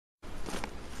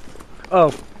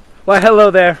Oh, why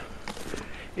hello there.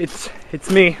 It's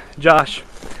me, Josh.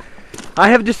 I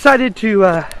have decided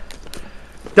to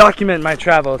document my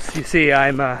travels. You see,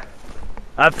 I've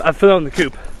flown the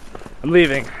coop. I'm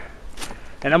leaving.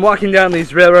 And I'm walking down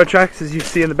these railroad tracks, as you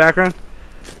see in the background.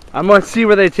 I'm going to see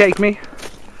where they take me.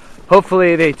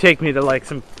 Hopefully they take me to like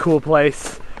some cool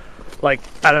place. Like,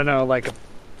 I don't know,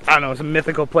 some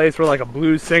mythical place where like a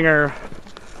blues singer,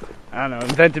 I don't know,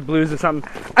 invented blues or something.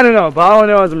 I don't know, but all I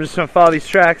know is I'm just going to follow these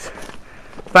tracks,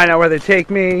 find out where they take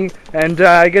me, and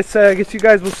I guess you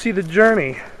guys will see the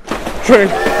journey. Train!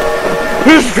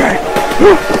 There's a train!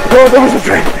 Oh, there was a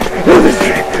train! Oh, there's a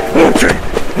train! Oh, train!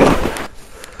 Oh.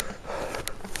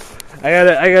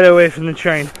 I gotta away from the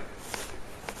train.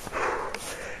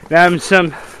 Now I'm in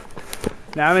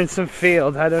some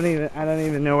field. I don't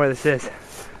even know where this is.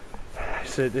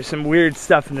 So there's some weird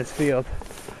stuff in this field.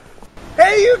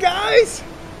 Hey, you guys!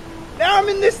 Now I'm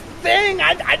in this thing.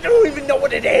 I don't even know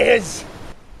what it is.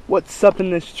 What's up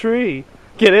in this tree?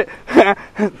 Get it?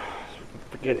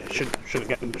 Forget it. Should have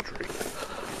gotten in the tree.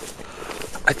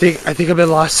 I think I've been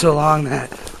lost so long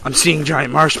that I'm seeing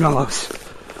giant marshmallows.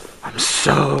 I'm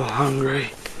so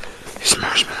hungry. These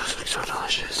marshmallows look so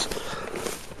delicious.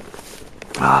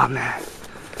 Oh man,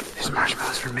 these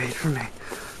marshmallows were made for me.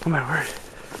 Oh my word.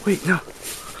 Wait, no.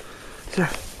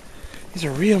 These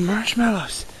are real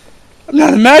marshmallows. I'm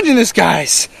not imagining this,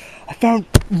 guys. I found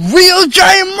real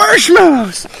giant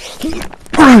marshmallows.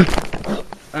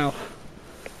 Oh.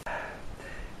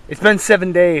 It's been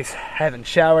 7 days. I haven't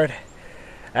showered.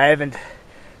 I haven't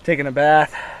taken a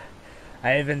bath. I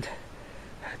haven't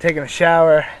taken a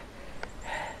shower.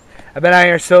 I've been out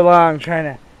here so long trying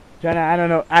to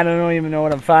I don't even know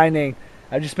what I'm finding.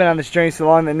 I've just been on this journey so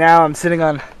long that now I'm sitting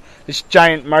on this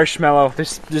giant marshmallow.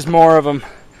 There's more of them.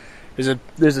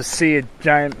 There's a sea of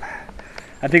giant.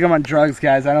 I think I'm on drugs,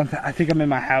 guys. I think I'm in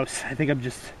my house. I think I've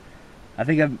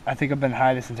been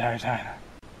high this entire time.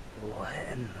 What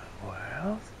in the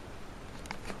world?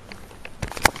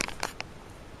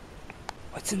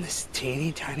 What's in this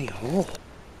teeny tiny hole?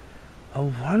 I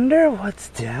wonder what's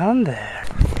down there.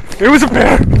 It was a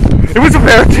bear! It was a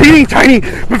bear! Teeny tiny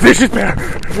vicious bear!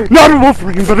 Not a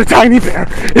wolverine, but a tiny bear!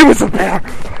 It was a bear!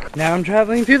 Now I'm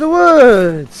traveling through the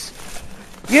woods!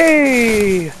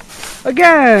 Yay!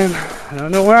 Again! I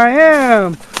don't know where I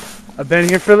am! I've been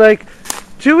here for like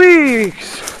 2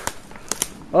 weeks!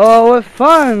 Oh, what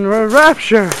fun! What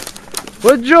rapture!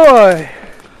 What joy!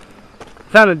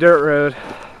 Found a dirt road.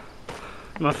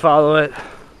 I'm gonna follow it.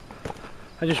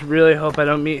 I just really hope I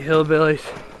don't meet hillbillies.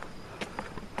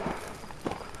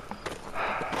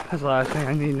 That's the last thing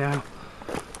I need now.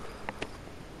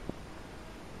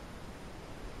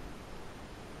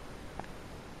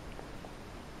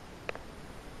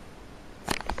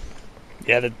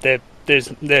 Yeah,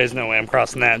 there's no way I'm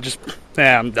crossing that.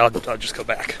 I'll just go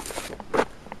back.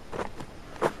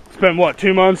 It's been what,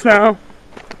 2 months now?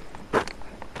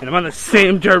 And I'm on the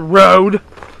same dirt road.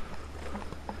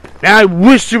 Now I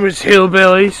wish there was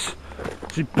hillbillies.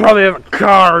 She'd probably have a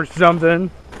car or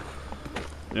something.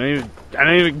 I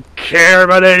don't even care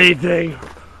about anything.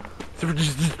 So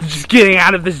just getting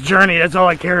out of this journey, that's all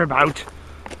I care about.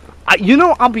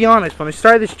 I'll be honest, when I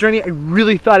started this journey, I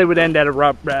really thought it would end at a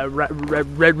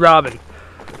Red Robin.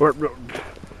 I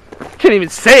can't even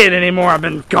say it anymore, I've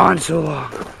been gone so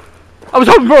long. I was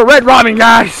hoping for a Red Robin,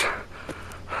 guys.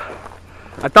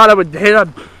 I thought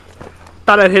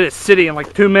I'd hit a city in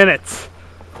like 2 minutes.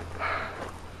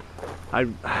 I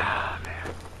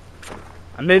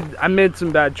made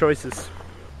some bad choices.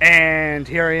 And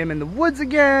here I am in the woods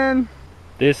again.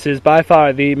 This is by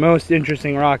far the most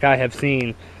interesting rock I have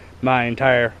seen my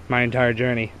entire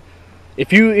journey.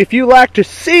 If you lack to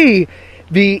see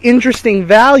the interesting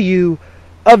value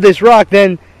of this rock,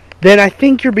 then I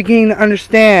think you're beginning to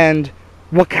understand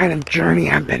what kind of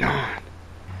journey I've been on.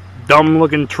 Dumb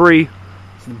looking tree.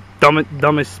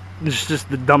 It's just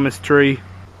the dumbest tree.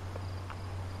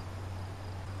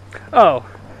 Oh,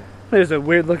 there's a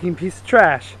weird looking piece of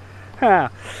trash.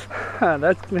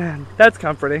 That's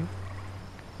comforting.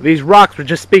 These rocks were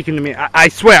just speaking to me. I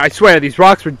swear, these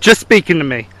rocks were just speaking to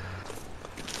me.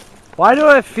 Why do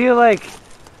I feel like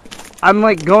I'm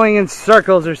like going in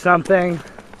circles or something?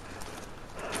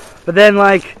 But then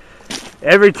like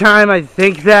every time I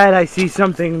think that, I see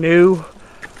something new.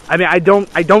 I mean, I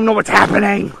don't know what's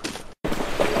happening.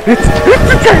 It's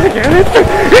the train again!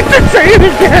 It's the train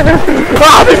again!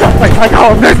 Oh, there's no place like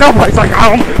home! There's no place like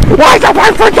home! Why is the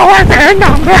person doing this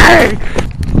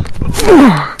to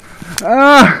me?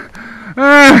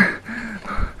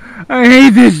 I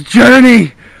hate this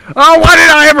journey! Oh, why did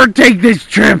I ever take this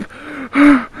trip?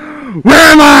 Where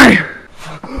am I?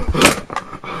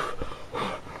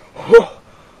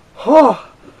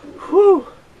 Oh, whew.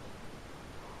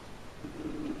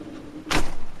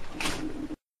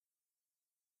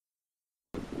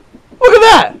 Look at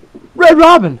that! Red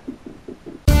Robin.